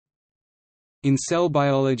In cell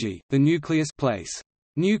biology, the nucleus place.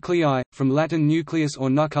 Nuclei, from Latin nucleus or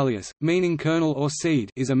nucleus, meaning kernel or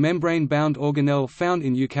seed, is a membrane-bound organelle found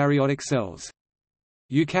in eukaryotic cells.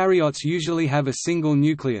 Eukaryotes usually have a single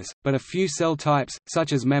nucleus, but a few cell types,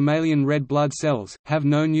 such as mammalian red blood cells, have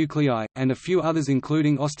no nuclei, and a few others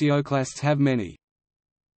including osteoclasts have many.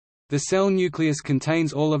 The cell nucleus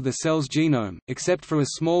contains all of the cell's genome, except for a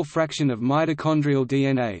small fraction of mitochondrial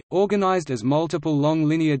DNA, organized as multiple long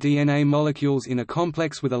linear DNA molecules in a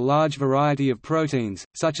complex with a large variety of proteins,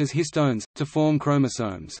 such as histones, to form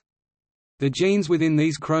chromosomes. The genes within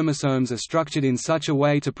these chromosomes are structured in such a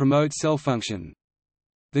way to promote cell function.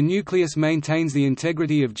 The nucleus maintains the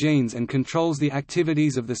integrity of genes and controls the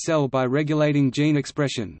activities of the cell by regulating gene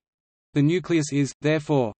expression. The nucleus is,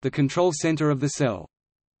 therefore, the control center of the cell.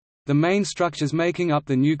 The main structures making up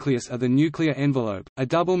the nucleus are the nuclear envelope, a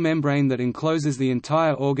double membrane that encloses the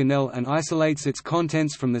entire organelle and isolates its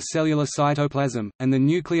contents from the cellular cytoplasm, and the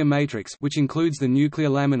nuclear matrix, which includes the nuclear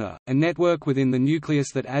lamina, a network within the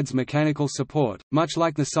nucleus that adds mechanical support, much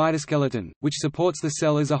like the cytoskeleton, which supports the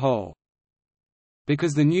cell as a whole.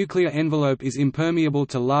 Because the nuclear envelope is impermeable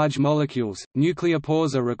to large molecules, nuclear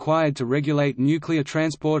pores are required to regulate nuclear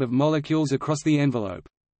transport of molecules across the envelope.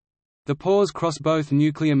 The pores cross both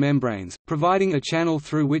nuclear membranes, providing a channel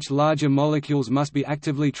through which larger molecules must be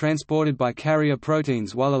actively transported by carrier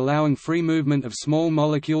proteins while allowing free movement of small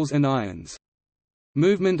molecules and ions.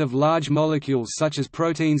 Movement of large molecules such as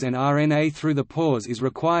proteins and RNA through the pores is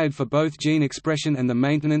required for both gene expression and the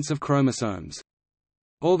maintenance of chromosomes.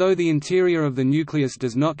 Although the interior of the nucleus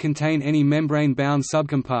does not contain any membrane-bound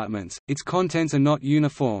subcompartments, its contents are not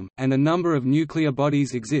uniform, and a number of nuclear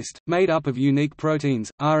bodies exist, made up of unique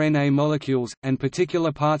proteins, RNA molecules, and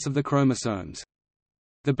particular parts of the chromosomes.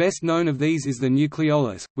 The best known of these is the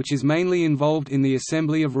Nucleolus, which is mainly involved in the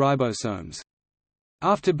assembly of ribosomes.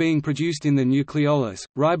 After being produced in the Nucleolus,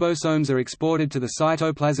 ribosomes are exported to the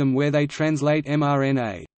cytoplasm where they translate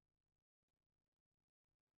mRNA.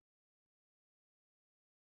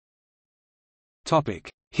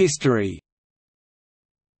 History.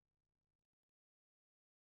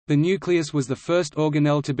 The nucleus was the first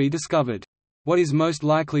organelle to be discovered. What is most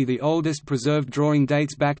likely the oldest preserved drawing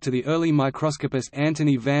dates back to the early microscopist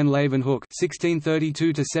Antony van Leeuwenhoek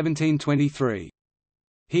 (1632–1723).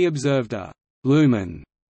 He observed a lumen,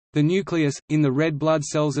 the nucleus, in the red blood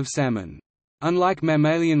cells of salmon. Unlike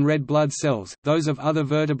mammalian red blood cells, those of other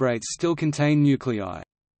vertebrates still contain nuclei.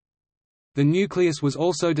 The nucleus was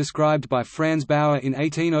also described by Franz Bauer in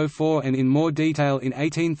 1804 and in more detail in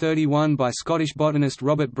 1831 by Scottish botanist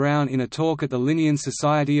Robert Brown in a talk at the Linnean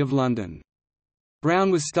Society of London.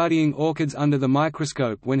 Brown was studying orchids under the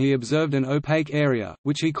microscope when he observed an opaque area,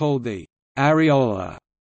 which he called the areola,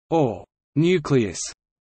 or nucleus,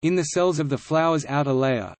 in the cells of the flower's outer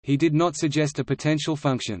layer. He did not suggest a potential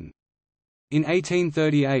function. In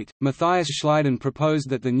 1838, Matthias Schleiden proposed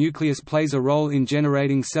that the nucleus plays a role in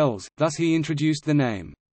generating cells, thus he introduced the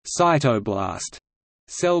name, cytoblast,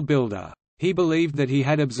 cell builder. He believed that he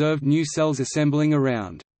had observed new cells assembling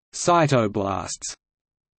around cytoblasts.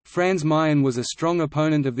 Franz Mayen was a strong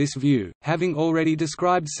opponent of this view, having already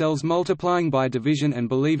described cells multiplying by division and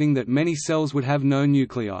believing that many cells would have no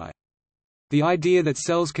nuclei. The idea that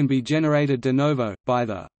cells can be generated de novo, by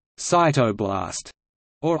the cytoblast,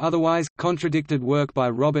 or otherwise, contradicted work by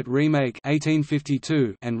Robert Remak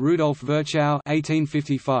 (1852) and Rudolf Virchow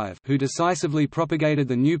 (1855), who decisively propagated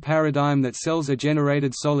the new paradigm that cells are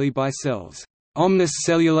generated solely by cells, omnis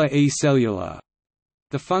cellula e cellula.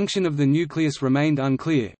 The function of the nucleus remained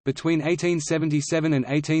unclear. Between 1877 and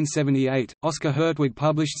 1878, Oskar Hertwig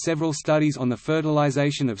published several studies on the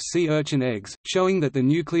fertilization of sea urchin eggs, showing that the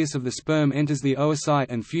nucleus of the sperm enters the oocyte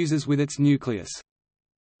and fuses with its nucleus.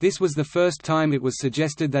 This was the first time it was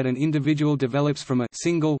suggested that an individual develops from a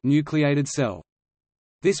single nucleated cell.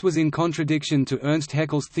 This was in contradiction to Ernst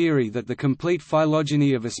Haeckel's theory that the complete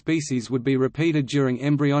phylogeny of a species would be repeated during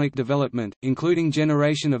embryonic development, including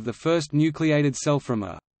generation of the first nucleated cell from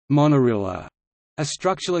a monorilla, a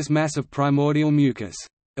structureless mass of primordial mucus,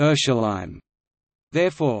 Ursuline.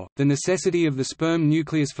 Therefore, the necessity of the sperm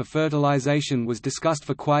nucleus for fertilization was discussed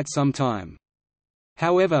for quite some time.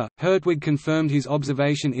 However, Hertwig confirmed his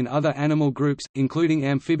observation in other animal groups, including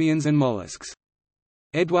amphibians and mollusks.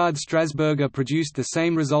 Eduard Strasburger produced the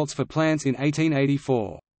same results for plants in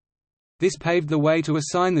 1884. This paved the way to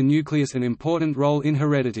assign the nucleus an important role in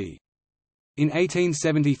heredity. In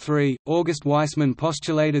 1873, August Weismann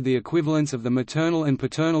postulated the equivalence of the maternal and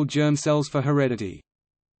paternal germ cells for heredity.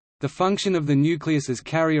 The function of the nucleus as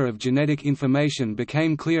carrier of genetic information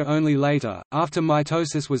became clear only later, after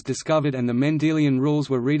mitosis was discovered and the Mendelian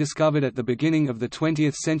rules were rediscovered at the beginning of the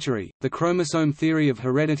 20th century. The chromosome theory of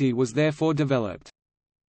heredity was therefore developed.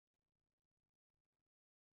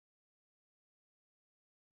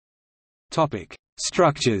 Topic: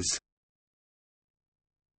 Structures.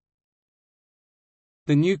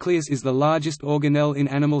 The nucleus is the largest organelle in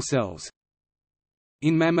animal cells.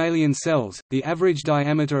 In mammalian cells, the average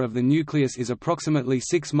diameter of the nucleus is approximately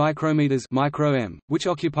 6 micrometers (micro-m), which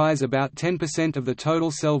occupies about 10% of the total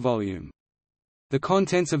cell volume. The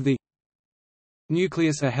contents of the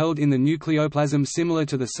nucleus are held in the nucleoplasm similar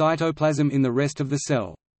to the cytoplasm in the rest of the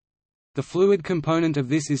cell. The fluid component of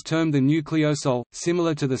this is termed the nucleosol,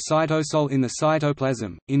 similar to the cytosol in the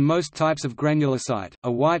cytoplasm. In most types of granulocyte,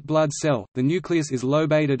 a white blood cell, the nucleus is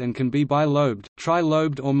lobated and can be bilobed,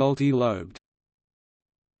 tri-lobed or multi-lobed.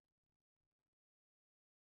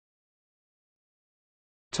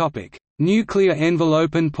 Topic: Nuclear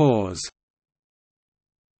envelope and pores.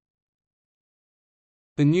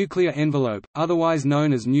 The nuclear envelope, otherwise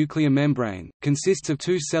known as nuclear membrane, consists of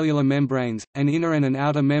two cellular membranes, an inner and an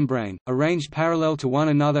outer membrane, arranged parallel to one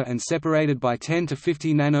another and separated by 10 to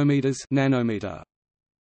 50 nanometer.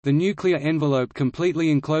 The nuclear envelope completely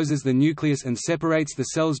encloses the nucleus and separates the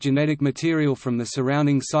cell's genetic material from the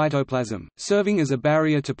surrounding cytoplasm, serving as a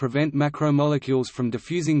barrier to prevent macromolecules from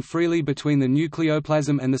diffusing freely between the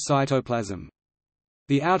nucleoplasm and the cytoplasm.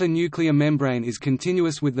 The outer nuclear membrane is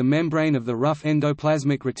continuous with the membrane of the rough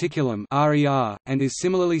endoplasmic reticulum (RER), and is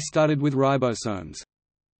similarly studded with ribosomes.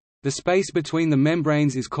 The space between the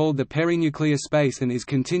membranes is called the perinuclear space and is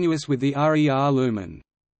continuous with the RER lumen.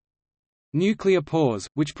 Nuclear pores,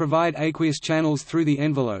 which provide aqueous channels through the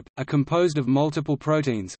envelope, are composed of multiple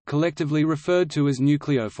proteins, collectively referred to as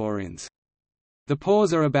nucleophorins. The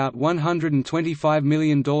pores are about 125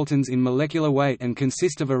 million Daltons in molecular weight and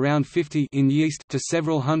consist of around 50 in yeast to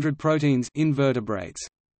several hundred proteins in vertebrates.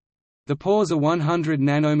 The pores are 100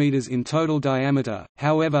 nanometers in total diameter,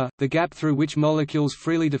 however, the gap through which molecules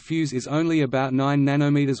freely diffuse is only about 9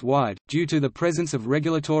 nanometers wide, due to the presence of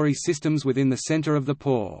regulatory systems within the center of the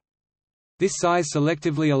pore. This size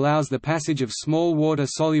selectively allows the passage of small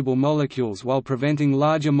water-soluble molecules while preventing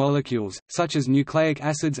larger molecules, such as nucleic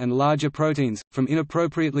acids and larger proteins, from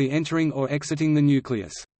inappropriately entering or exiting the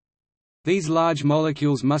nucleus. These large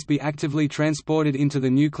molecules must be actively transported into the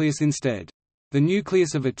nucleus instead. The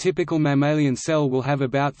nucleus of a typical mammalian cell will have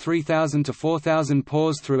about 3,000 to 4,000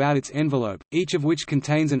 pores throughout its envelope, each of which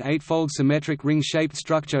contains an eightfold symmetric ring-shaped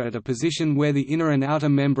structure at a position where the inner and outer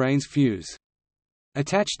membranes fuse.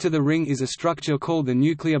 Attached to the ring is a structure called the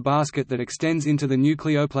nuclear basket that extends into the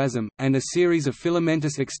nucleoplasm, and a series of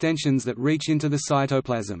filamentous extensions that reach into the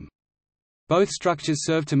cytoplasm. Both structures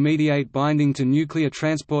serve to mediate binding to nuclear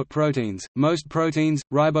transport proteins. Most proteins,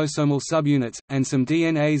 ribosomal subunits, and some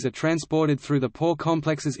DNAs are transported through the pore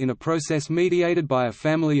complexes in a process mediated by a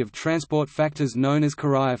family of transport factors known as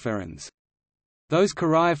choreophorins. Those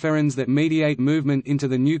choreophorins that mediate movement into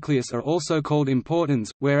the nucleus are also called importins,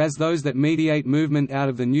 whereas those that mediate movement out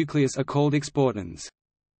of the nucleus are called exportins.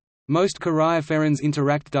 Most choreophorins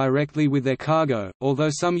interact directly with their cargo, although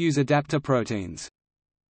some use adapter proteins.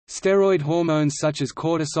 Steroid hormones such as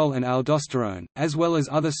cortisol and aldosterone, as well as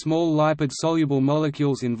other small lipid-soluble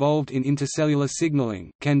molecules involved in intercellular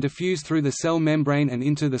signaling, can diffuse through the cell membrane and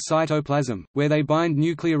into the cytoplasm, where they bind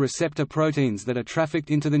nuclear receptor proteins that are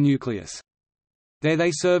trafficked into the nucleus. There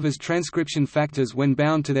they serve as transcription factors when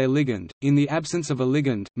bound to their ligand. In the absence of a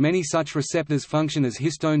ligand, many such receptors function as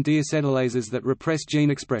histone deacetylases that repress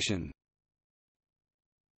gene expression.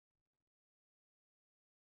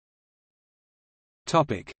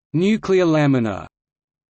 Topic: Nuclear lamina.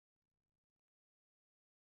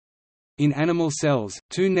 In animal cells,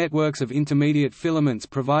 two networks of intermediate filaments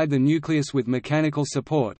provide the nucleus with mechanical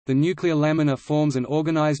support. The nuclear lamina forms an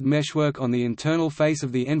organized meshwork on the internal face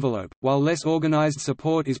of the envelope, while less organized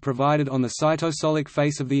support is provided on the cytosolic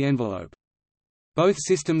face of the envelope. Both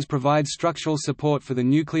systems provide structural support for the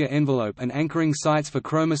nuclear envelope and anchoring sites for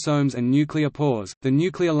chromosomes and nuclear pores. The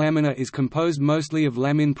nuclear lamina is composed mostly of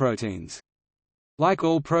lamin proteins. Like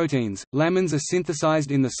all proteins, lamins are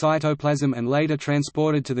synthesized in the cytoplasm and later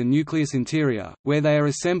transported to the nucleus interior, where they are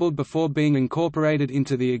assembled before being incorporated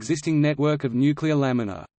into the existing network of nuclear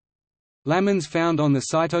lamina. Lamins found on the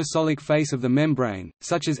cytosolic face of the membrane,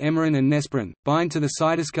 such as emerin and nesprin, bind to the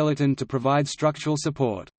cytoskeleton to provide structural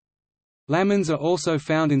support. Lamins are also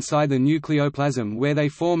found inside the nucleoplasm where they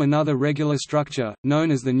form another regular structure,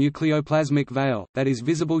 known as the nucleoplasmic veil, that is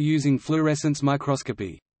visible using fluorescence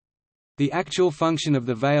microscopy. The actual function of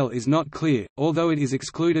the veil is not clear, although it is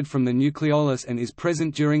excluded from the nucleolus and is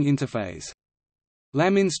present during interphase.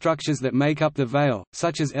 Lamin structures that make up the veil,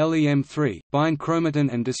 such as LEM3, bind chromatin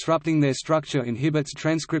and disrupting their structure inhibits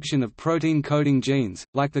transcription of protein-coding genes.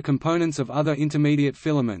 Like the components of other intermediate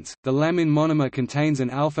filaments, the lamin monomer contains an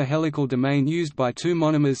alpha helical domain used by two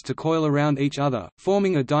monomers to coil around each other,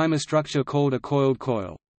 forming a dimer structure called a coiled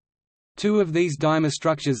coil. Two of these dimer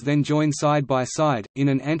structures then join side by side, in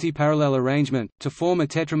an antiparallel arrangement, to form a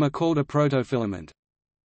tetramer called a protofilament.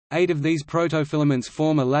 8 of these protofilaments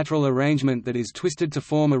form a lateral arrangement that is twisted to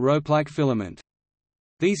form a rope-like filament.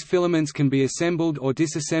 These filaments can be assembled or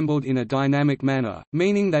disassembled in a dynamic manner,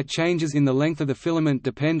 meaning that changes in the length of the filament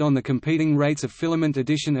depend on the competing rates of filament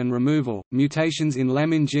addition and removal. Mutations in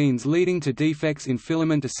lamin genes leading to defects in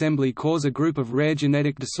filament assembly cause a group of rare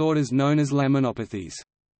genetic disorders known as laminopathies.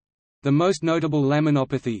 The most notable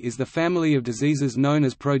laminopathy is the family of diseases known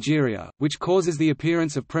as progeria, which causes the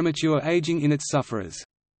appearance of premature aging in its sufferers.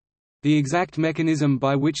 The exact mechanism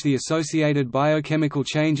by which the associated biochemical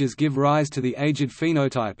changes give rise to the aged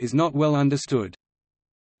phenotype is not well understood.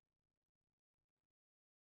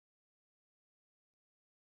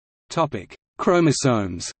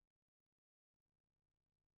 Chromosomes.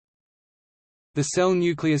 The cell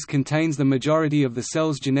nucleus contains the majority of the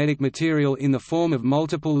cell's genetic material in the form of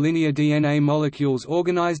multiple linear DNA molecules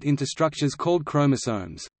organized into structures called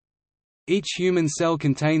chromosomes. Each human cell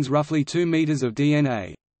contains roughly 2 meters of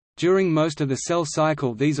DNA. During most of the cell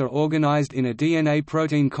cycle these are organized in a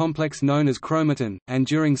DNA-protein complex known as chromatin, and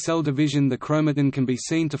during cell division the chromatin can be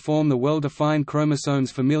seen to form the well-defined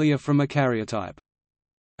chromosomes familiar from a karyotype.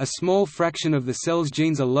 A small fraction of the cell's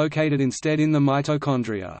genes are located instead in the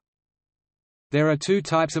mitochondria. There are 2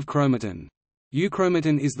 types of chromatin.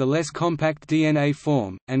 Euchromatin is the less compact DNA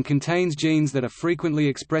form, and contains genes that are frequently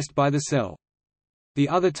expressed by the cell. The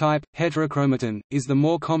other type, heterochromatin, is the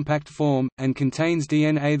more compact form, and contains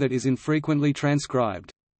DNA that is infrequently transcribed.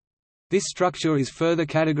 This structure is further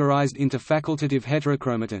categorized into facultative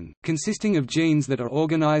heterochromatin, consisting of genes that are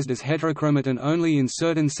organized as heterochromatin only in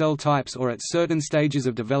certain cell types or at certain stages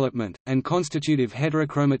of development, and constitutive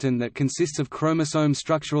heterochromatin that consists of chromosome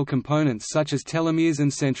structural components such as telomeres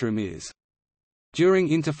and centromeres. During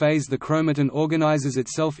interphase the chromatin organizes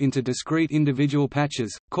itself into discrete individual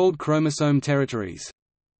patches, called chromosome territories.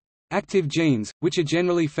 Active genes, which are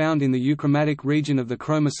generally found in the euchromatic region of the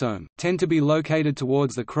chromosome, tend to be located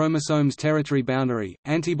towards the chromosome's territory boundary.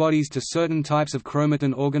 Antibodies to certain types of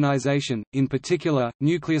chromatin organization, in particular,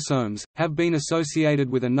 nucleosomes, have been associated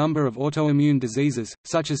with a number of autoimmune diseases,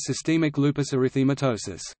 such as systemic lupus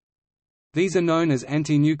erythematosus. These are known as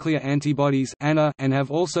anti-nuclear antibodies and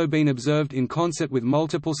have also been observed in concert with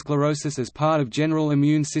multiple sclerosis as part of general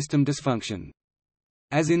immune system dysfunction.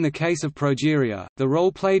 As in the case of progeria, the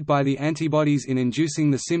role played by the antibodies in inducing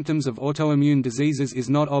the symptoms of autoimmune diseases is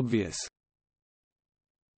not obvious.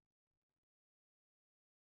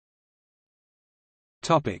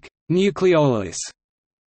 Nucleolus.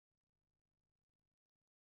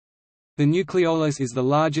 The nucleolus is the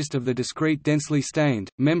largest of the discrete densely stained,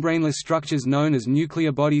 membraneless structures known as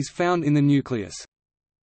nuclear bodies found in the nucleus.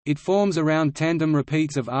 It forms around tandem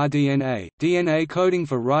repeats of rDNA, DNA coding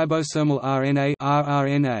for ribosomal RNA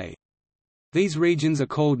rRNA. These regions are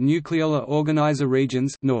called nucleolar organizer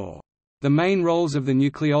regions (NOR). The main roles of the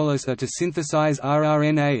nucleolus are to synthesize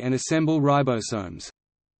rRNA and assemble ribosomes.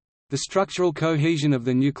 The structural cohesion of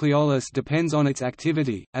the nucleolus depends on its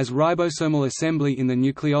activity, as ribosomal assembly in the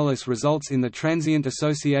nucleolus results in the transient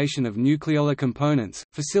association of nucleolar components,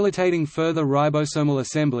 facilitating further ribosomal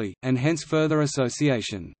assembly, and hence further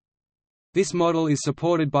association. This model is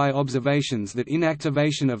supported by observations that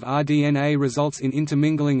inactivation of rDNA results in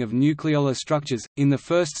intermingling of nucleolar structures. In the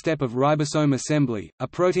first step of ribosome assembly, a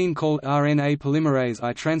protein called RNA polymerase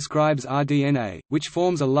I transcribes rDNA, which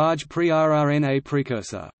forms a large pre-rRNA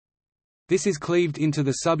precursor. This is cleaved into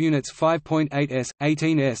the subunits 5.8s,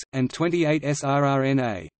 18s, and 28s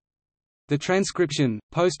rRNA. The transcription,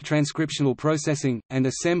 post-transcriptional processing, and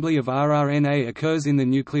assembly of rRNA occurs in the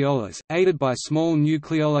nucleolus, aided by small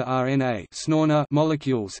nucleolar RNA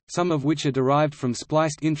molecules, some of which are derived from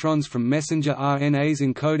spliced introns from messenger RNAs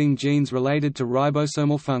encoding genes related to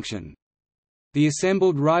ribosomal function. The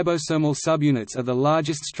assembled ribosomal subunits are the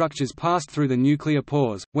largest structures passed through the nuclear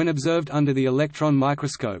pores. When observed under the electron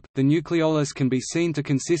microscope, the nucleolus can be seen to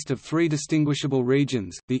consist of 3 distinguishable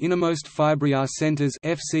regions: the innermost fibrillar centers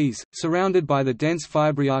 (FCs), surrounded by the dense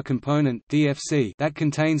fibrillar component (DFC) that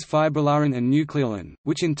contains fibrillarin and nucleolin,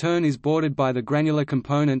 which in turn is bordered by the granular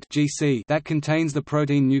component (GC) that contains the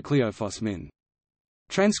protein nucleophosmin.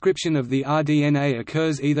 Transcription of the rDNA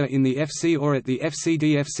occurs either in the Fc or at the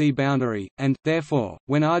Fc-dFc boundary, and, therefore,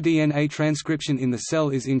 when rDNA transcription in the cell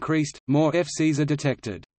is increased, more Fcs are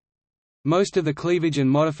detected. Most of the cleavage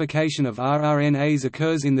and modification of rRNAs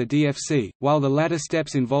occurs in the dFc, while the latter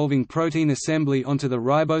steps involving protein assembly onto the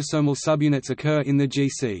ribosomal subunits occur in the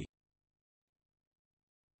GC.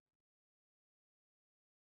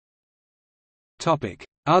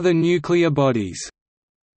 Other nuclear bodies.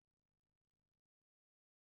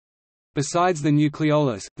 Besides the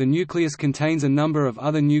nucleolus, the nucleus contains a number of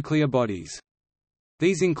other nuclear bodies.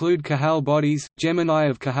 These include Cajal bodies, Gemini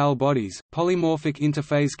of Cajal bodies, polymorphic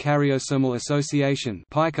interphase karyosomal association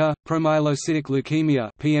 (PIKA), promyelocytic leukemia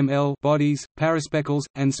 (PML) bodies, paraspeckles,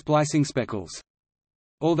 and splicing speckles.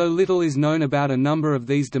 Although little is known about a number of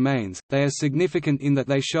these domains, they are significant in that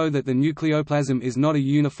they show that the nucleoplasm is not a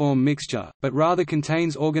uniform mixture, but rather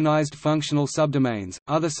contains organized functional subdomains.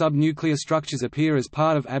 Other subnuclear structures appear as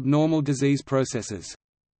part of abnormal disease processes.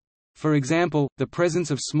 For example, the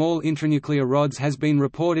presence of small intranuclear rods has been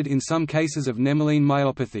reported in some cases of Nemeline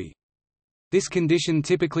myopathy. This condition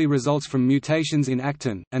typically results from mutations in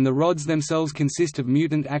actin, and the rods themselves consist of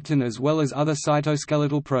mutant actin as well as other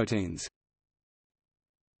cytoskeletal proteins.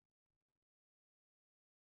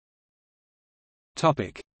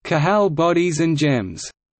 Cajal bodies and gems.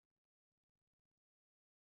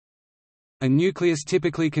 A nucleus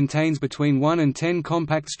typically contains between 1 and 10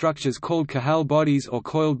 compact structures called Cajal bodies or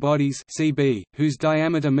coiled bodies (CB), whose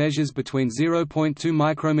diameter measures between 0.2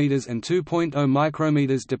 micrometers and 2.0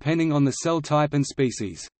 micrometers depending on the cell type and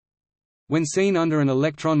species. When seen under an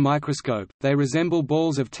electron microscope, they resemble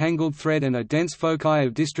balls of tangled thread and are dense foci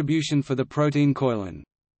of distribution for the protein coilin.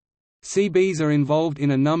 CBs are involved in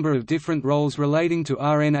a number of different roles relating to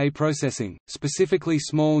RNA processing, specifically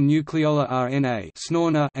small nucleolar RNA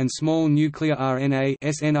and small nuclear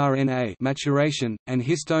RNA maturation, and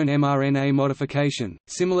histone mRNA modification.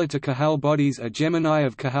 Similar to Cajal bodies are Gemini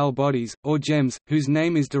of Cajal bodies, or GEMs, whose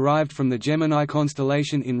name is derived from the Gemini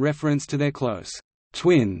constellation in reference to their close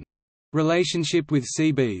twin relationship with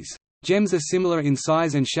CBs. GEMs are similar in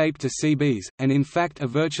size and shape to CBs, and in fact are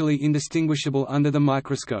virtually indistinguishable under the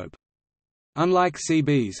microscope. Unlike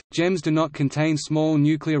CBs, GEMs do not contain small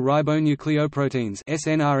nuclear ribonucleoproteins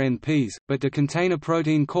 (snRNPs), but do contain a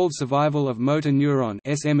protein called survival of motor neuron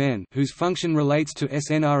 (SMN), whose function relates to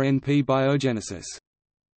snRNP biogenesis.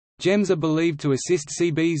 GEMs are believed to assist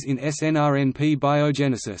CBs in snRNP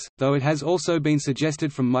biogenesis, though it has also been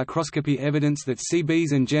suggested from microscopy evidence that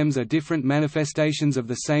CBs and GEMs are different manifestations of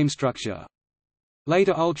the same structure.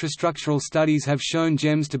 Later ultrastructural studies have shown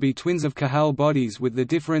GEMs to be twins of Cajal bodies, with the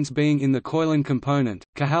difference being in the coilin component.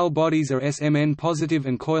 Cajal bodies are SMN positive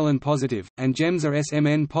and coilin positive, and GEMs are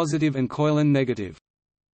SMN positive and coilin negative.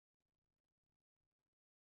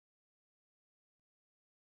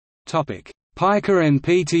 Topic: PIKA and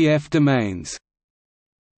PTF domains.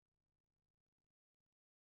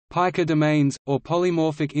 PIKA domains, or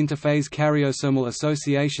polymorphic interphase karyosomal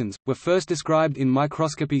associations, were first described in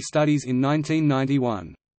microscopy studies in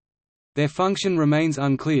 1991. Their function remains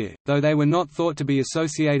unclear, though they were not thought to be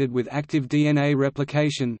associated with active DNA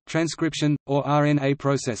replication, transcription, or RNA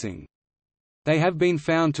processing. They have been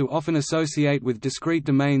found to often associate with discrete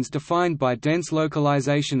domains defined by dense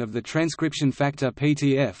localization of the transcription factor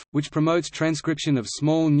PTF, which promotes transcription of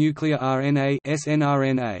small nuclear RNA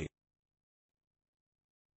 (snRNA).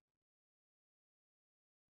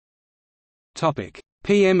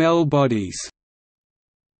 PML bodies.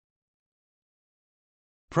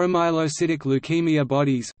 Promyelocytic leukemia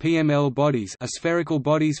bodies (PML bodies) are spherical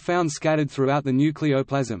bodies found scattered throughout the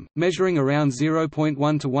nucleoplasm, measuring around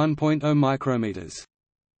 0.1 to 1.0 micrometers.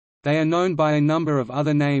 They are known by a number of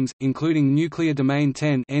other names, including nuclear domain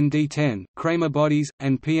 10 (ND10), Kramer bodies,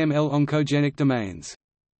 and PML oncogenic domains.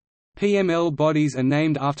 PML bodies are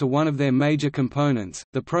named after one of their major components,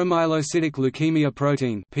 the promyelocytic leukemia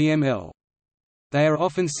protein (PML). They are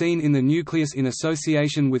often seen in the nucleus in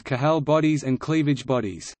association with Cajal bodies and cleavage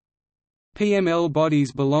bodies. PML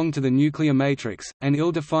bodies belong to the nuclear matrix, an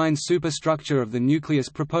ill-defined superstructure of the nucleus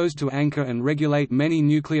proposed to anchor and regulate many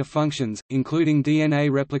nuclear functions, including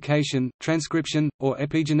DNA replication, transcription, or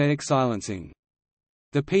epigenetic silencing.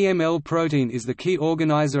 The PML protein is the key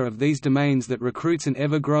organizer of these domains that recruits an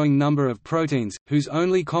ever-growing number of proteins, whose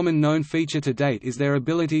only common known feature to date is their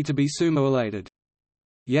ability to be sumoylated.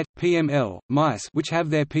 Yet, PML mice, which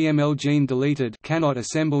have their PML gene deleted, cannot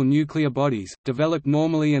assemble nuclear bodies, develop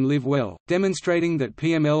normally and live well, demonstrating that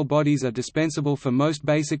PML bodies are dispensable for most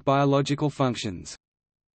basic biological functions.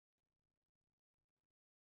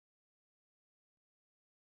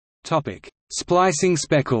 Topic: Splicing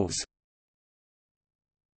speckles.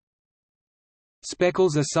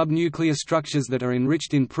 Speckles are subnuclear structures that are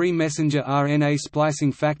enriched in pre-messenger RNA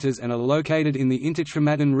splicing factors and are located in the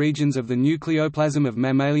interchromatin regions of the nucleoplasm of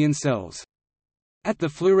mammalian cells. At the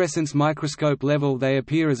fluorescence microscope level they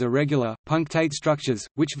appear as irregular, punctate structures,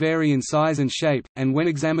 which vary in size and shape, and when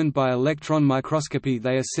examined by electron microscopy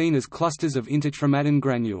they are seen as clusters of interchromatin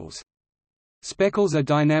granules. Speckles are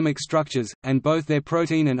dynamic structures, and both their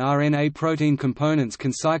protein and RNA protein components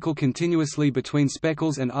can cycle continuously between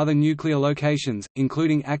speckles and other nuclear locations,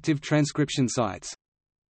 including active transcription sites.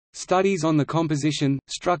 Studies on the composition,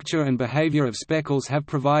 structure and behavior of speckles have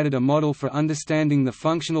provided a model for understanding the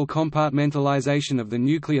functional compartmentalization of the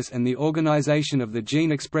nucleus and the organization of the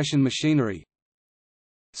gene expression machinery.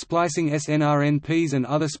 Splicing snRNPs and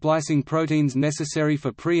other splicing proteins necessary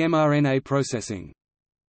for pre-mRNA processing.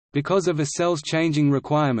 Because of a cell's changing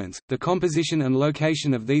requirements, the composition and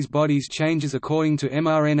location of these bodies changes according to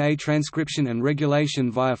mRNA transcription and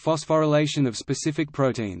regulation via phosphorylation of specific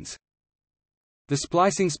proteins. The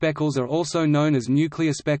splicing speckles are also known as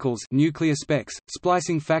nuclear speckles, nuclear specks,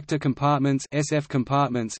 splicing factor compartments, SF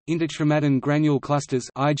compartments, interchromatin granule clusters,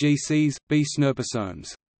 IGCs, B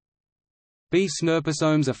snerposomes. B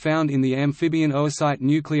snerposomes are found in the amphibian oocyte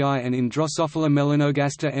nuclei and in Drosophila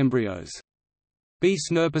melanogaster embryos. B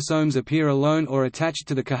snerposomes appear alone or attached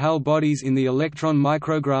to the Cajal bodies in the electron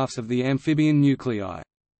micrographs of the amphibian nuclei.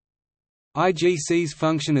 IGCs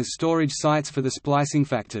function as storage sites for the splicing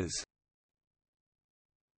factors.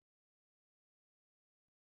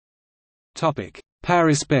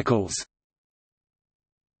 Paraspeckles.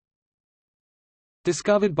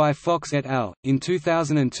 Discovered by Fox et al. In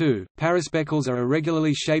 2002, paraspeckles are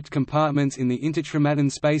irregularly shaped compartments in the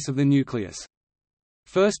interchromatin space of the nucleus.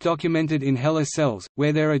 First documented in HeLa cells,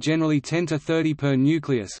 where there are generally 10 to 30 per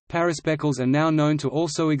nucleus, paraspeckles are now known to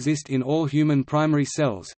also exist in all human primary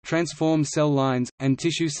cells, transformed cell lines, and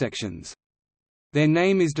tissue sections. Their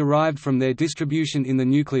name is derived from their distribution in the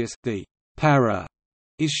nucleus. The para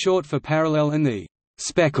is short for parallel and the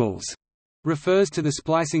speckles refers to the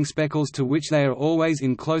splicing speckles to which they are always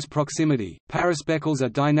in close proximity. Paraspeckles are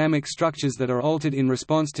dynamic structures that are altered in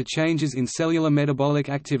response to changes in cellular metabolic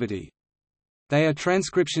activity. They are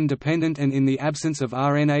transcription dependent and in the absence of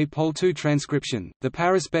RNA pol II transcription, the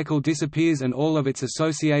paraspeckle disappears and all of its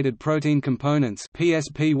associated protein components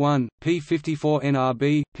PSP1,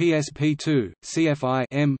 P54NRB, PSP2, CFI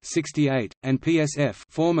M68, and PSF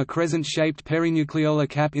form a crescent-shaped perinucleolar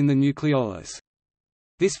cap in the nucleolus.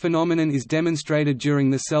 This phenomenon is demonstrated during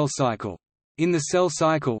the cell cycle. In the cell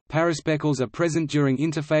cycle, paraspeckles are present during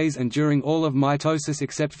interphase and during all of mitosis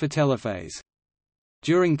except for telophase.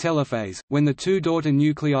 During telophase, when the two daughter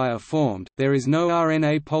nuclei are formed, there is no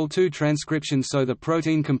RNA pol II transcription, so the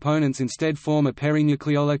protein components instead form a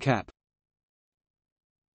perinucleolar cap.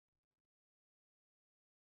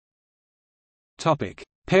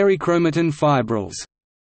 Perichromatin fibrils.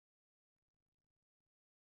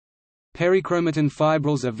 Perichromatin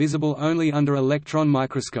fibrils are visible only under electron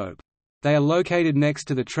microscope. They are located next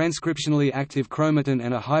to the transcriptionally active chromatin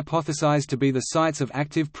and are hypothesized to be the sites of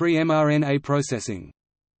active pre-mRNA processing.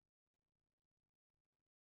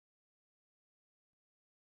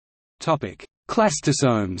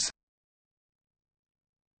 Clastosomes.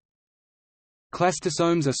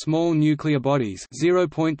 Clastosomes are small nuclear bodies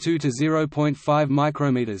 0.2 to 0.5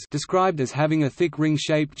 micrometers described as having a thick ring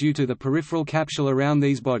shape due to the peripheral capsule around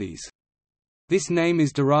these bodies. This name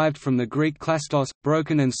is derived from the Greek klastos,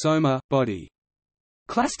 broken, and soma, body.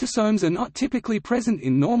 Clastosomes are not typically present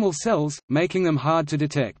in normal cells, making them hard to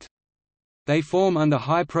detect. They form under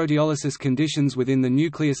high proteolysis conditions within the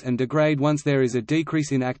nucleus and degrade once there is a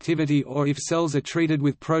decrease in activity or if cells are treated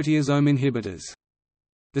with proteasome inhibitors.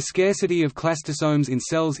 The scarcity of clastosomes in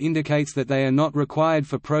cells indicates that they are not required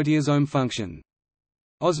for proteasome function.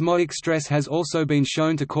 Osmotic stress has also been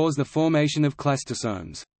shown to cause the formation of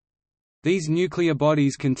clastosomes. These nuclear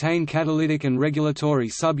bodies contain catalytic and regulatory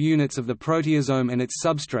subunits of the proteasome and its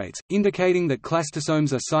substrates, indicating that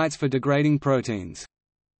clastosomes are sites for degrading proteins.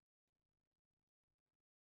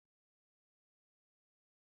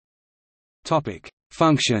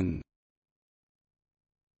 Function.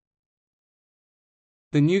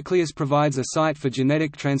 The nucleus provides a site for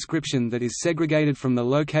genetic transcription that is segregated from the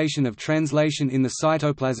location of translation in the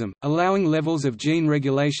cytoplasm, allowing levels of gene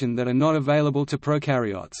regulation that are not available to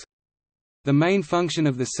prokaryotes. The main function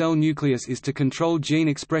of the cell nucleus is to control gene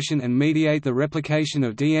expression and mediate the replication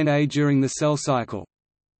of DNA during the cell cycle.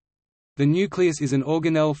 The nucleus is an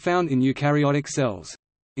organelle found in eukaryotic cells.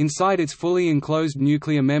 Inside its fully enclosed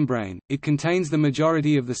nuclear membrane, it contains the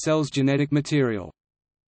majority of the cell's genetic material.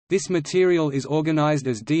 This material is organized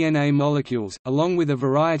as DNA molecules, along with a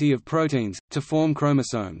variety of proteins, to form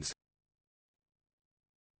chromosomes.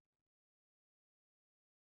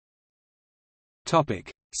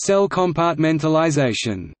 Cell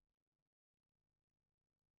compartmentalization.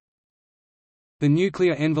 The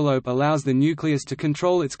nuclear envelope allows the nucleus to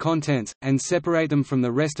control its contents, and separate them from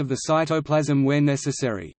the rest of the cytoplasm where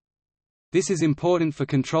necessary. This is important for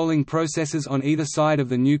controlling processes on either side of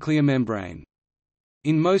the nuclear membrane.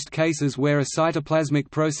 In most cases where a cytoplasmic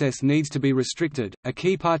process needs to be restricted, a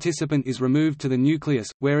key participant is removed to the nucleus,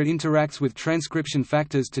 where it interacts with transcription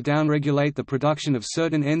factors to downregulate the production of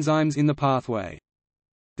certain enzymes in the pathway.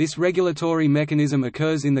 This regulatory mechanism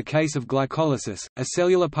occurs in the case of glycolysis, a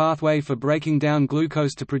cellular pathway for breaking down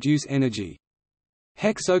glucose to produce energy.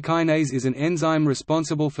 Hexokinase is an enzyme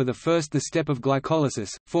responsible for the first step of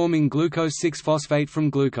glycolysis, forming glucose 6-phosphate from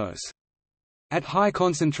glucose. At high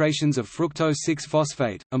concentrations of fructose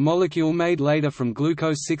 6-phosphate, a molecule made later from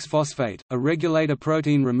glucose 6-phosphate, a regulator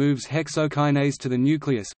protein removes hexokinase to the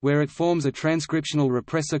nucleus, where it forms a transcriptional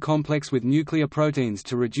repressor complex with nuclear proteins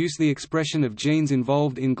to reduce the expression of genes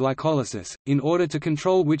involved in glycolysis. In order to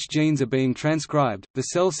control which genes are being transcribed, the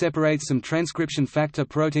cell separates some transcription factor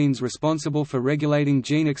proteins responsible for regulating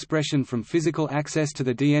gene expression from physical access to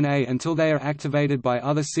the DNA until they are activated by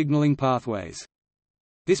other signaling pathways.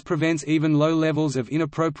 This prevents even low levels of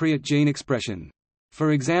inappropriate gene expression.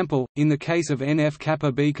 For example, in the case of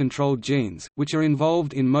NF-kappa B-controlled genes, which are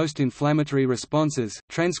involved in most inflammatory responses,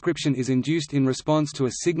 transcription is induced in response to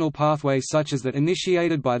a signal pathway such as that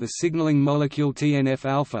initiated by the signaling molecule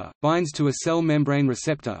TNF-alpha, binds to a cell membrane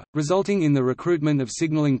receptor, resulting in the recruitment of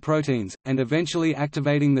signaling proteins, and eventually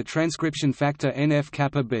activating the transcription factor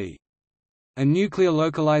NF-kappa B. A nuclear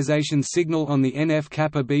localization signal on the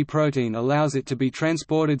NF-kappa B protein allows it to be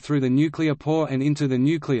transported through the nuclear pore and into the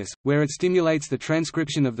nucleus, where it stimulates the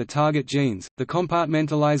transcription of the target genes. The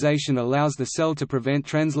compartmentalization allows the cell to prevent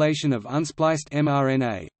translation of unspliced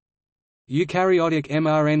mRNA. Eukaryotic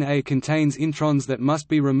mRNA contains introns that must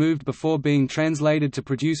be removed before being translated to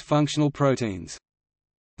produce functional proteins.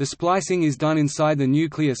 The splicing is done inside the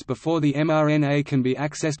nucleus before the mRNA can be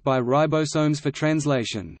accessed by ribosomes for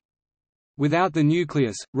translation. Without the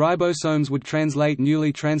nucleus, ribosomes would translate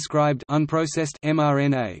newly transcribed unprocessed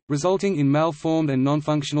mRNA, resulting in malformed and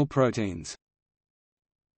nonfunctional proteins.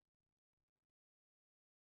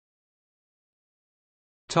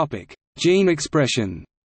 Topic: Gene expression.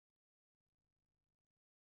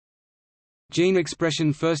 Gene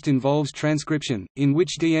expression first involves transcription, in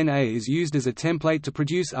which DNA is used as a template to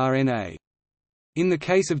produce RNA. In the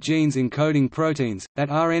case of genes encoding proteins, that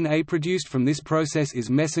RNA produced from this process is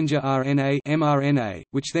messenger RNA (mRNA),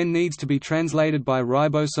 which then needs to be translated by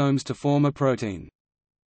ribosomes to form a protein.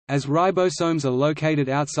 As ribosomes are located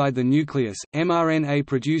outside the nucleus, mRNA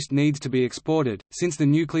produced needs to be exported. Since the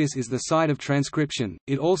nucleus is the site of transcription,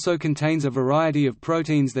 it also contains a variety of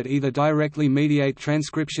proteins that either directly mediate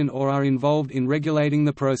transcription or are involved in regulating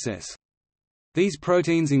the process. These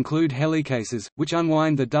proteins include helicases, which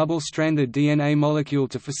unwind the double-stranded DNA molecule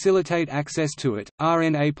to facilitate access to it,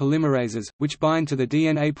 RNA polymerases, which bind to the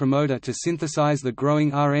DNA promoter to synthesize the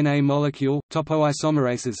growing RNA molecule,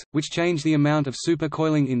 topoisomerases, which change the amount of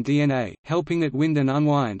supercoiling in DNA, helping it wind and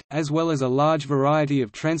unwind, as well as a large variety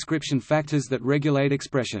of transcription factors that regulate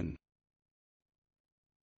expression.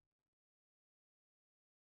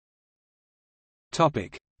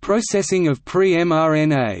 Processing of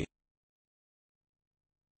pre-mRNA.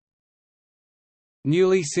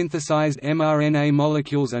 Newly synthesized mRNA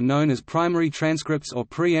molecules are known as primary transcripts or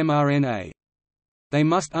pre-mRNA. They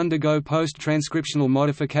must undergo post-transcriptional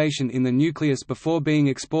modification in the nucleus before being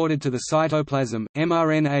exported to the cytoplasm.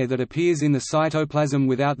 mRNA that appears in the cytoplasm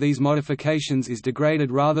without these modifications is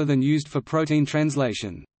degraded rather than used for protein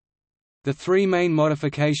translation. The three main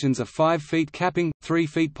modifications are 5' capping, 3'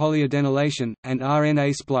 polyadenylation, and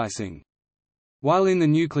RNA splicing. While in the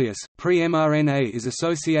nucleus, pre-mRNA is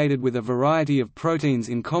associated with a variety of proteins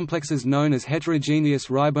in complexes known as heterogeneous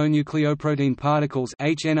ribonucleoprotein particles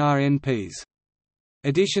 (HNRNPs).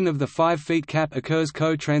 Addition of the 5' cap occurs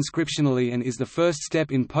co-transcriptionally and is the first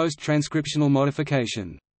step in post-transcriptional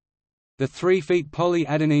modification. The 3'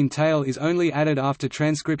 polyadenine tail is only added after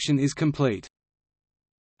transcription is complete.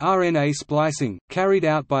 RNA splicing, carried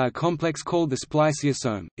out by a complex called the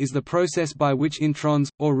spliceosome, is the process by which introns,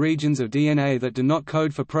 or regions of DNA that do not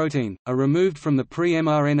code for protein, are removed from the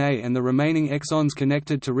pre-mRNA and the remaining exons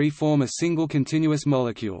connected to reform a single continuous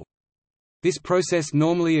molecule. This process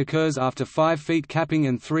normally occurs after 5' capping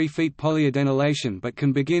and 3' polyadenylation but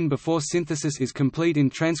can begin before synthesis is complete in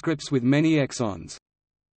transcripts with many exons.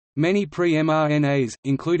 Many pre-mRNAs,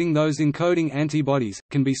 including those encoding antibodies,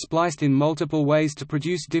 can be spliced in multiple ways to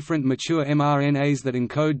produce different mature mRNAs that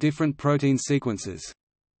encode different protein sequences.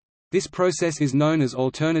 This process is known as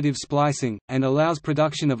alternative splicing, and allows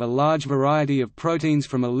production of a large variety of proteins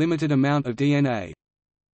from a limited amount of DNA.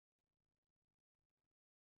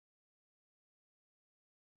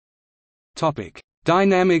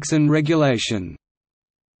 Dynamics and regulation.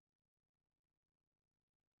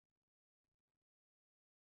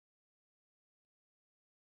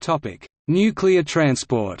 Nuclear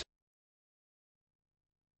transport.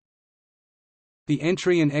 The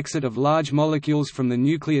entry and exit of large molecules from the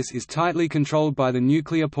nucleus is tightly controlled by the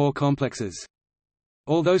nuclear pore complexes.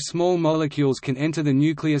 Although small molecules can enter the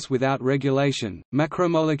nucleus without regulation,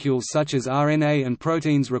 macromolecules such as RNA and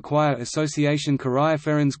proteins require association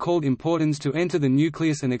caryophorins called importans to enter the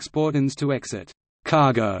nucleus and exportins to exit.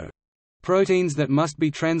 Cargo proteins that must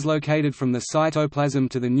be translocated from the cytoplasm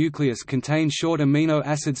to the nucleus contain short amino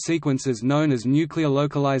acid sequences known as nuclear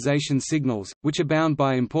localization signals, which are bound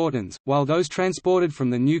by importans, while those transported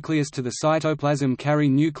from the nucleus to the cytoplasm carry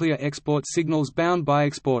nuclear export signals bound by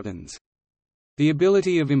exportins. The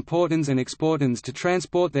ability of importans and exportins to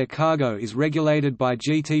transport their cargo is regulated by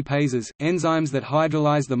GTPases, enzymes that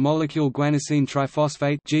hydrolyze the molecule guanosine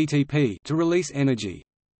triphosphate (GTP) to release energy.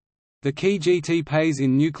 The key GTPase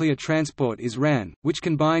in nuclear transport is RAN, which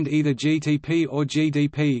can bind either GTP or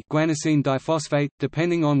GDP, guanosine diphosphate,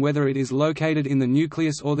 depending on whether it is located in the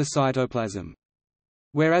nucleus or the cytoplasm.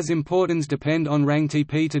 Whereas importans depend on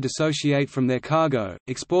RANGTP to dissociate from their cargo,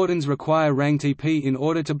 exportins require RANGTP in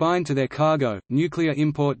order to bind to their cargo. Nuclear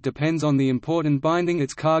import depends on the importin binding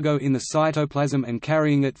its cargo in the cytoplasm and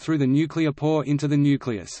carrying it through the nuclear pore into the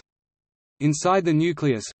nucleus. Inside the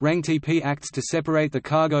nucleus, RANGTP acts to separate the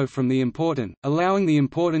cargo from the importin, allowing the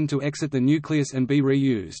importin to exit the nucleus and be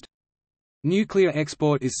reused. Nuclear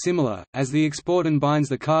export is similar, as the exportin binds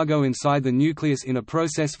the cargo inside the nucleus in a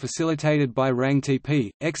process facilitated by RANGTP,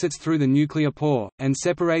 exits through the nuclear pore, and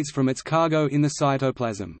separates from its cargo in the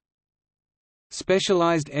cytoplasm.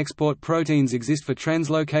 Specialized export proteins exist for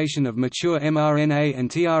translocation of mature mRNA and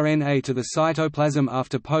tRNA to the cytoplasm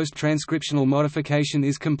after post-transcriptional modification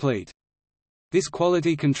is complete. This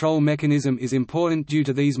quality control mechanism is important due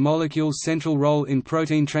to these molecules' central role in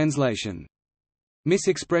protein translation.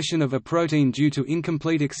 Misexpression of a protein due to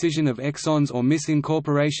incomplete excision of exons or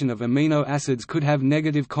misincorporation of amino acids could have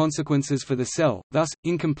negative consequences for the cell, thus,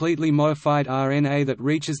 incompletely modified RNA that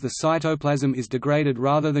reaches the cytoplasm is degraded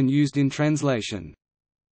rather than used in translation.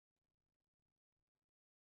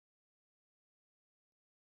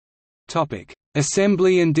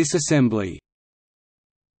 Assembly and disassembly.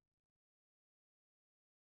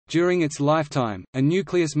 During its lifetime, a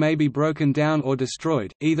nucleus may be broken down or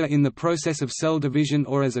destroyed, either in the process of cell division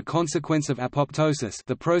or as a consequence of apoptosis,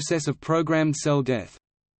 the process of programmed cell death.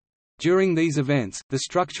 During these events, the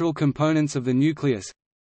structural components of the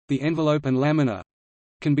nucleus—the envelope and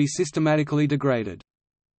lamina—can be systematically degraded.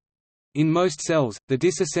 In most cells, the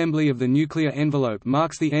disassembly of the nuclear envelope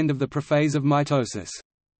marks the end of the prophase of mitosis.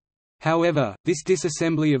 However, this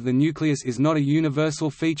disassembly of the nucleus is not a universal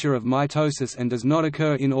feature of mitosis and does not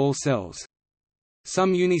occur in all cells.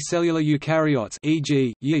 Some unicellular eukaryotes,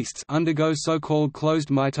 e.g., yeasts, undergo so-called closed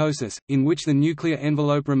mitosis, in which the nuclear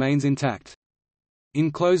envelope remains intact. In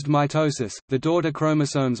closed mitosis, the daughter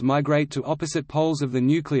chromosomes migrate to opposite poles of the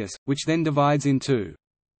nucleus, which then divides in two.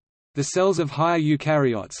 The cells of higher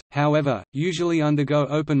eukaryotes, however, usually undergo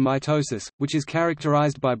open mitosis, which is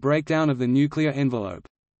characterized by breakdown of the nuclear envelope.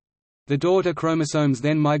 The daughter chromosomes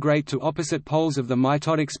then migrate to opposite poles of the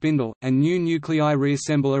mitotic spindle, and new nuclei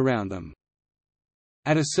reassemble around them.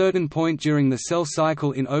 At a certain point during the cell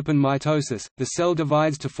cycle in open mitosis, the cell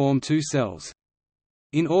divides to form two cells.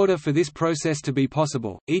 In order for this process to be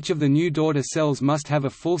possible, each of the new daughter cells must have a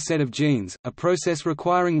full set of genes, a process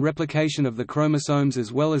requiring replication of the chromosomes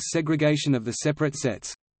as well as segregation of the separate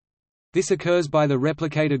sets. This occurs by the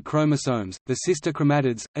replicated chromosomes, the sister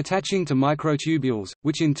chromatids, attaching to microtubules,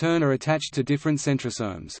 which in turn are attached to different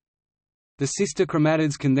centrosomes. The sister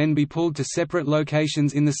chromatids can then be pulled to separate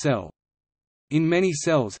locations in the cell. In many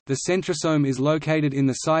cells, the centrosome is located in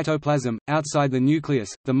the cytoplasm. Outside the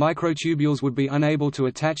nucleus, the microtubules would be unable to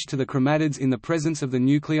attach to the chromatids in the presence of the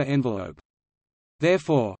nuclear envelope.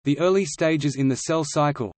 Therefore, the early stages in the cell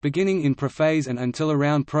cycle, beginning in prophase and until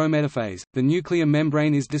around prometaphase, the nuclear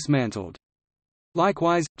membrane is dismantled.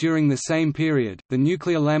 Likewise, during the same period, the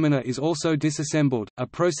nuclear lamina is also disassembled, a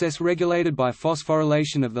process regulated by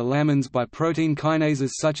phosphorylation of the lamins by protein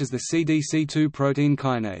kinases such as the CDC2 protein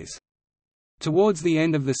kinase. Towards the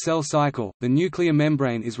end of the cell cycle, the nuclear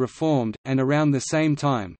membrane is reformed, and around the same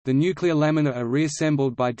time, the nuclear lamina are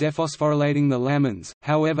reassembled by dephosphorylating the lamins.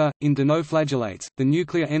 However, in dinoflagellates, the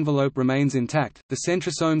nuclear envelope remains intact, the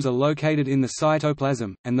centrosomes are located in the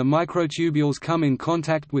cytoplasm, and the microtubules come in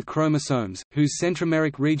contact with chromosomes, whose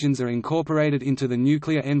centromeric regions are incorporated into the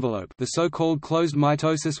nuclear envelope, the so-called closed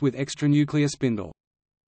mitosis with extranuclear spindle.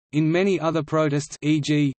 In many other protists,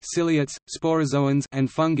 e.g., ciliates, sporozoans,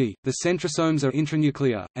 and fungi, the centrosomes are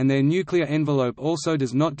intranuclear, and their nuclear envelope also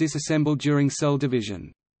does not disassemble during cell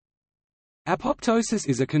division. Apoptosis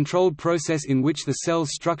is a controlled process in which the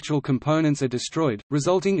cell's structural components are destroyed,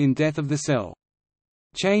 resulting in death of the cell.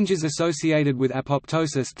 Changes associated with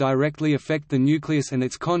apoptosis directly affect the nucleus and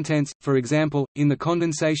its contents, for example, in the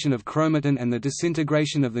condensation of chromatin and the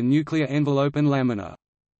disintegration of the nuclear envelope and lamina.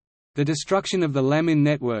 The destruction of the lamin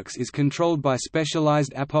networks is controlled by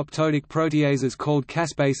specialized apoptotic proteases called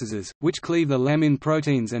caspases, which cleave the lamin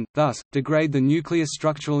proteins and, thus, degrade the nucleus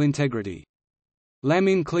structural integrity.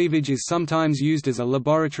 Lamin cleavage is sometimes used as a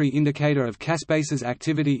laboratory indicator of caspases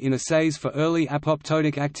activity in assays for early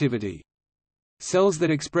apoptotic activity. Cells that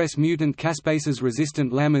express mutant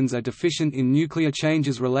caspase-resistant lamins are deficient in nuclear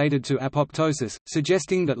changes related to apoptosis,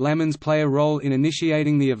 suggesting that lamins play a role in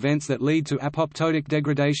initiating the events that lead to apoptotic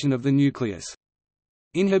degradation of the nucleus.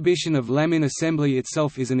 Inhibition of lamin assembly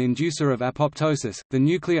itself is an inducer of apoptosis. The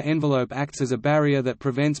nuclear envelope acts as a barrier that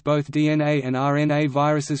prevents both DNA and RNA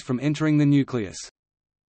viruses from entering the nucleus.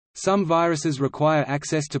 Some viruses require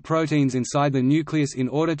access to proteins inside the nucleus in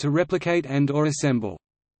order to replicate and/or assemble.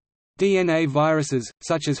 DNA viruses,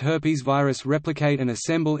 such as herpes virus, replicate and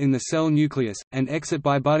assemble in the cell nucleus, and exit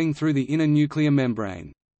by budding through the inner nuclear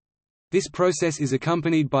membrane. This process is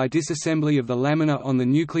accompanied by disassembly of the lamina on the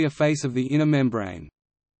nuclear face of the inner membrane.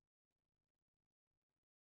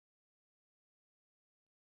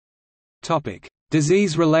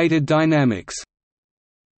 Disease-related dynamics.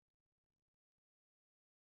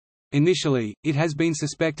 Initially, it has been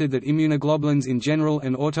suspected that immunoglobulins in general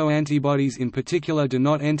and autoantibodies in particular do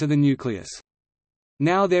not enter the nucleus.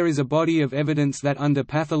 Now there is a body of evidence that under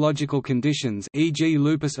pathological conditions, e.g.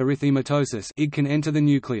 lupus erythematosus, it can enter the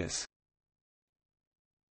nucleus.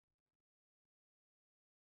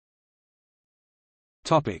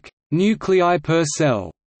 Nuclei per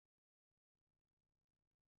cell.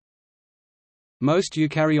 Most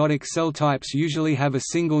eukaryotic cell types usually have a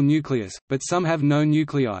single nucleus, but some have no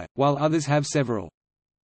nuclei, while others have several.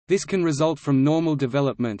 This can result from normal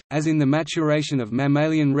development, as in the maturation of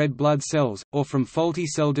mammalian red blood cells, or from faulty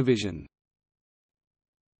cell division.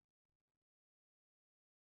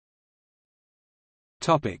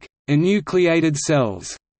 Anucleated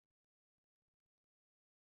cells.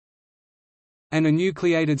 An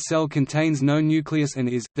anucleated cell contains no nucleus and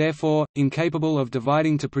is, therefore, incapable of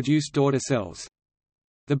dividing to produce daughter cells.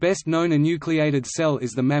 The best known anucleated cell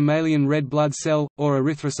is the mammalian red blood cell, or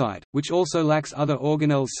erythrocyte, which also lacks other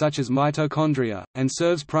organelles such as mitochondria, and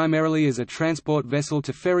serves primarily as a transport vessel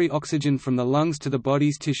to ferry oxygen from the lungs to the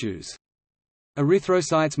body's tissues.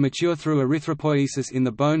 Erythrocytes mature through erythropoiesis in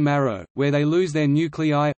the bone marrow, where they lose their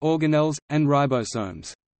nuclei, organelles, and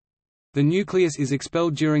ribosomes. The nucleus is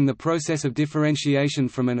expelled during the process of differentiation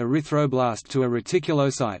from an erythroblast to a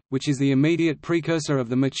reticulocyte, which is the immediate precursor of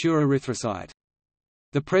the mature erythrocyte.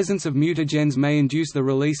 The presence of mutagens may induce the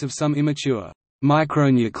release of some immature,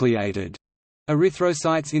 micronucleated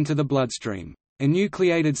erythrocytes into the bloodstream.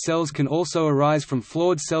 Enucleated cells can also arise from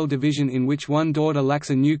flawed cell division in which one daughter lacks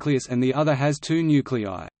a nucleus and the other has two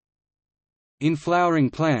nuclei. In flowering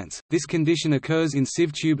plants, this condition occurs in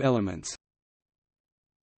sieve tube elements.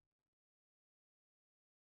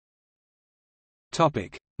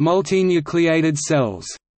 Multinucleated cells.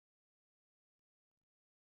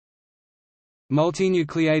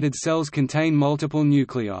 Multinucleated cells contain multiple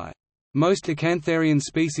nuclei. Most acantharian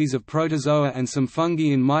species of protozoa and some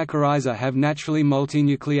fungi in mycorrhiza have naturally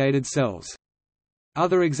multinucleated cells.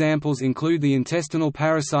 Other examples include the intestinal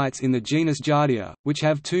parasites in the genus Giardia, which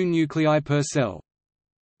have 2 nuclei per cell.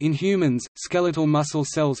 In humans, skeletal muscle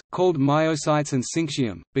cells, called myocytes and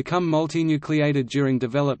syncytium, become multinucleated during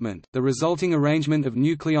development. The resulting arrangement of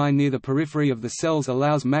nuclei near the periphery of the cells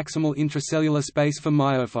allows maximal intracellular space for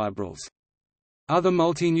myofibrils. Other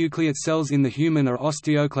multinucleate cells in the human are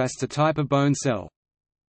osteoclasts, a type of bone cell.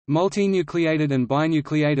 Multinucleated and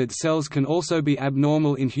binucleated cells can also be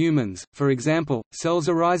abnormal in humans, for example, cells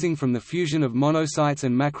arising from the fusion of monocytes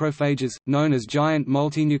and macrophages, known as giant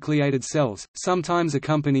multinucleated cells, sometimes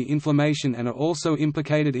accompany inflammation and are also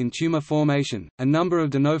implicated in tumor formation. A number of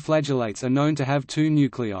dinoflagellates are known to have 2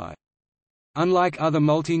 nuclei. Unlike other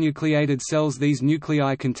multinucleated cells, these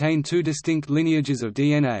nuclei contain two distinct lineages of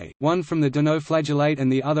DNA, one from the dinoflagellate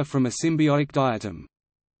and the other from a symbiotic diatom.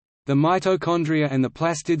 The mitochondria and the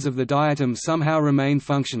plastids of the diatom somehow remain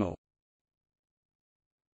functional.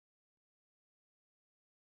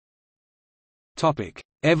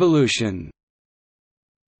 Evolution.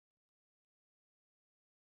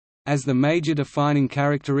 As the major defining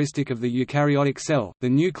characteristic of the eukaryotic cell, the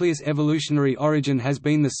nucleus' evolutionary origin has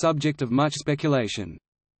been the subject of much speculation.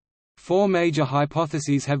 Four major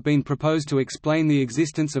hypotheses have been proposed to explain the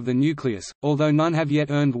existence of the nucleus, although none have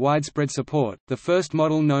yet earned widespread support. The first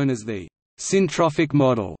model, known as the syntrophic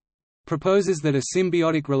model, proposes that a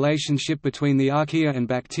symbiotic relationship between the archaea and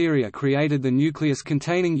bacteria created the nucleus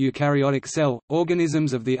containing eukaryotic cell.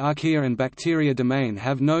 Organisms of the archaea and bacteria domain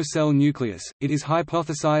have no cell nucleus. It is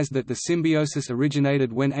hypothesized that the symbiosis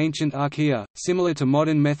originated when ancient archaea, similar to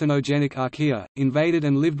modern methanogenic archaea, invaded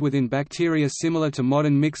and lived within bacteria similar to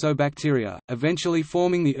modern myxobacteria, eventually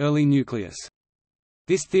forming the early nucleus.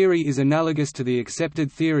 This theory is analogous to the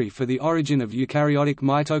accepted theory for the origin of eukaryotic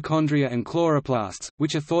mitochondria and chloroplasts,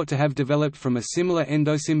 which are thought to have developed from a similar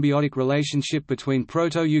endosymbiotic relationship between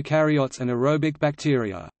proto-eukaryotes and aerobic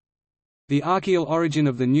bacteria. The archaeal origin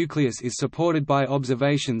of the nucleus is supported by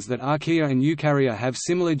observations that archaea and eukarya have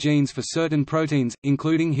similar genes for certain proteins,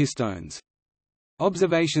 including histones.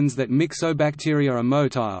 Observations that myxobacteria are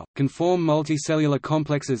motile, can form multicellular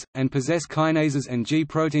complexes, and possess kinases and G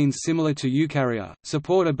proteins similar to eukarya,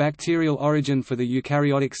 support a bacterial origin for the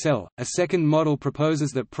eukaryotic cell. A second model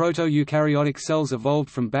proposes that proto-eukaryotic cells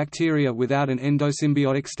evolved from bacteria without an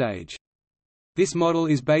endosymbiotic stage. This model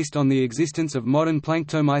is based on the existence of modern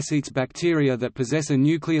planktomycetes bacteria that possess a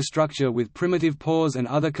nuclear structure with primitive pores and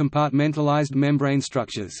other compartmentalized membrane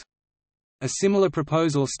structures. A similar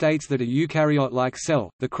proposal states that a eukaryote-like cell,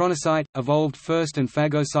 the chronocyte, evolved first and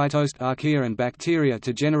phagocytosed archaea and bacteria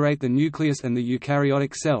to generate the nucleus and the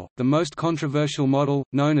eukaryotic cell. The most controversial model,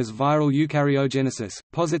 known as viral eukaryogenesis,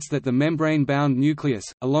 posits that the membrane-bound nucleus,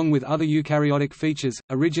 along with other eukaryotic features,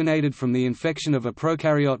 originated from the infection of a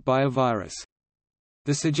prokaryote by a virus.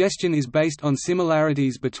 The suggestion is based on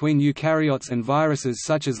similarities between eukaryotes and viruses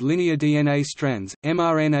such as linear DNA strands,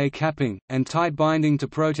 mRNA capping, and tight binding to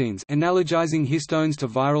proteins, analogizing histones to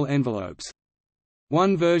viral envelopes.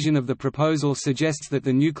 One version of the proposal suggests that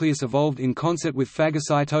the nucleus evolved in concert with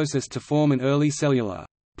phagocytosis to form an early cellular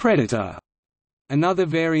predator. Another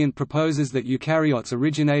variant proposes that eukaryotes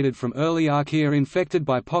originated from early archaea infected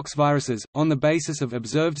by poxviruses, on the basis of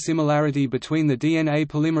observed similarity between the DNA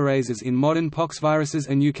polymerases in modern poxviruses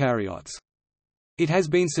and eukaryotes. It has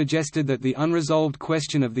been suggested that the unresolved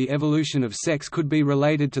question of the evolution of sex could be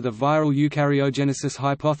related to the viral eukaryogenesis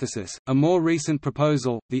hypothesis. A more recent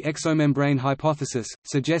proposal, the exomembrane hypothesis,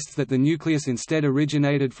 suggests that the nucleus instead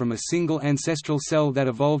originated from a single ancestral cell that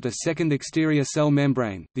evolved a second exterior cell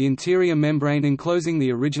membrane. The interior membrane enclosing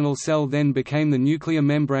the original cell then became the nuclear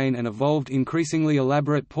membrane and evolved increasingly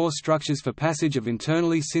elaborate pore structures for passage of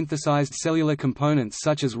internally synthesized cellular components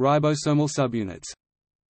such as ribosomal subunits.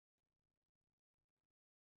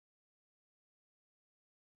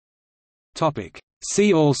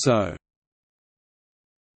 See also: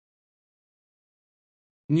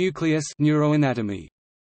 Nucleus, neuroanatomy.